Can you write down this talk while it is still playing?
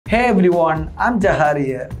Hey everyone, I'm Jahar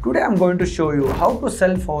here. Today I'm going to show you how to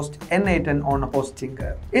self-host n8n on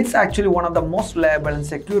Hostinger. It's actually one of the most reliable and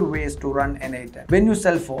secure ways to run n8n. When you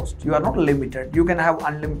self-host, you are not limited. You can have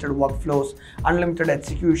unlimited workflows, unlimited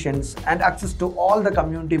executions, and access to all the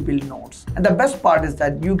community build nodes. And the best part is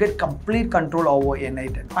that you get complete control over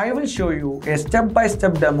n8n. I will show you a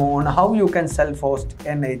step-by-step demo on how you can self-host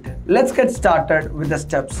n8n. Let's get started with the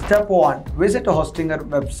steps. Step 1. Visit a Hostinger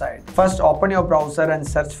website. First, open your browser and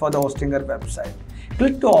search for the Hostinger website.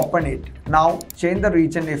 Click to open it. Now change the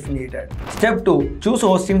region if needed. Step 2. Choose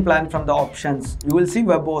hosting plan from the options. You will see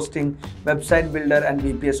web hosting, website builder and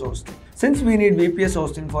VPS hosting. Since we need VPS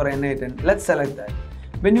hosting for n8n, let's select that.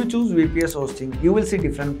 When you choose VPS hosting, you will see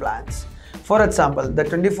different plans. For example, the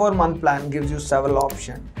 24-month plan gives you several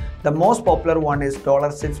options. The most popular one is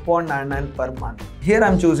 $6.99 per month. Here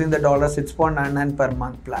I'm choosing the $6.99 per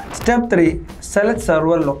month plan. Step 3. Select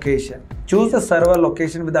server location. Choose the server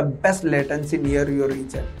location with the best latency near your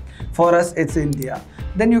region. For us, it's India.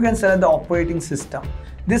 Then you can select the operating system.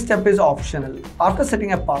 This step is optional. After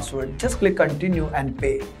setting a password, just click continue and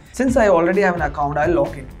pay. Since I already have an account, I'll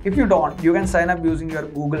log in. If you don't, you can sign up using your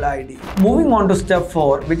Google ID. Moving on to step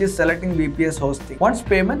 4, which is selecting VPS hosting. Once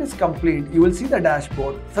payment is complete, you will see the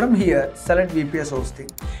dashboard. From here, select VPS hosting.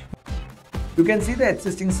 You can see the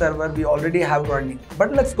existing server we already have running.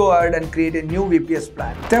 But let's go ahead and create a new VPS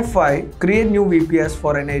plan. Step 5. Create new VPS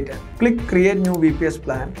for n8n. Click create new VPS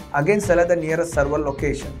plan. Again, select the nearest server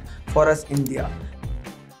location. For us, India.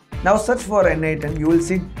 Now search for n8n, you will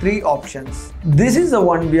see 3 options. This is the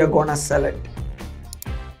one we are gonna select.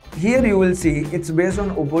 Here you will see it's based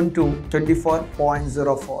on Ubuntu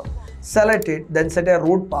 24.04. Select it, then set a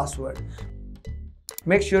root password.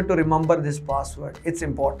 Make sure to remember this password, it's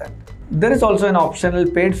important. There is also an optional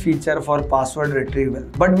paid feature for password retrieval,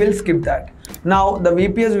 but we'll skip that. Now the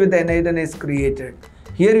VPS with n8n is created.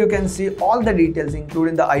 Here you can see all the details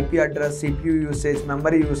including the IP address, CPU usage,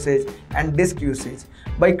 memory usage and disk usage.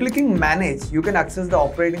 By clicking manage, you can access the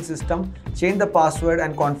operating system, change the password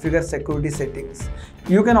and configure security settings.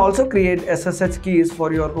 You can also create SSH keys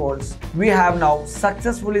for your roles. We have now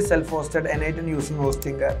successfully self-hosted n8n using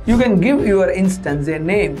Hostinger. You can give your instance a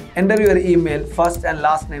name, enter your email, first and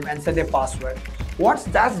last name and set a password. Once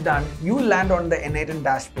that's done, you land on the n8n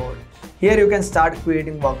dashboard. Here you can start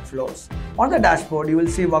creating workflows. On the dashboard, you will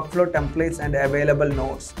see workflow templates and available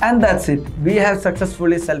nodes. And that's it. We have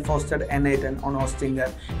successfully self-hosted n8n on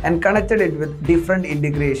Hostinger and connected it with different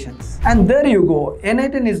integrations. And there you go.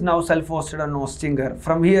 n8n is now self-hosted on Hostinger.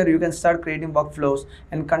 From here, you can start creating workflows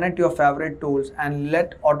and connect your favorite tools and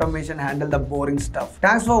let automation handle the boring stuff.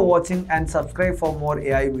 Thanks for watching and subscribe for more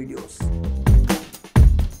AI videos.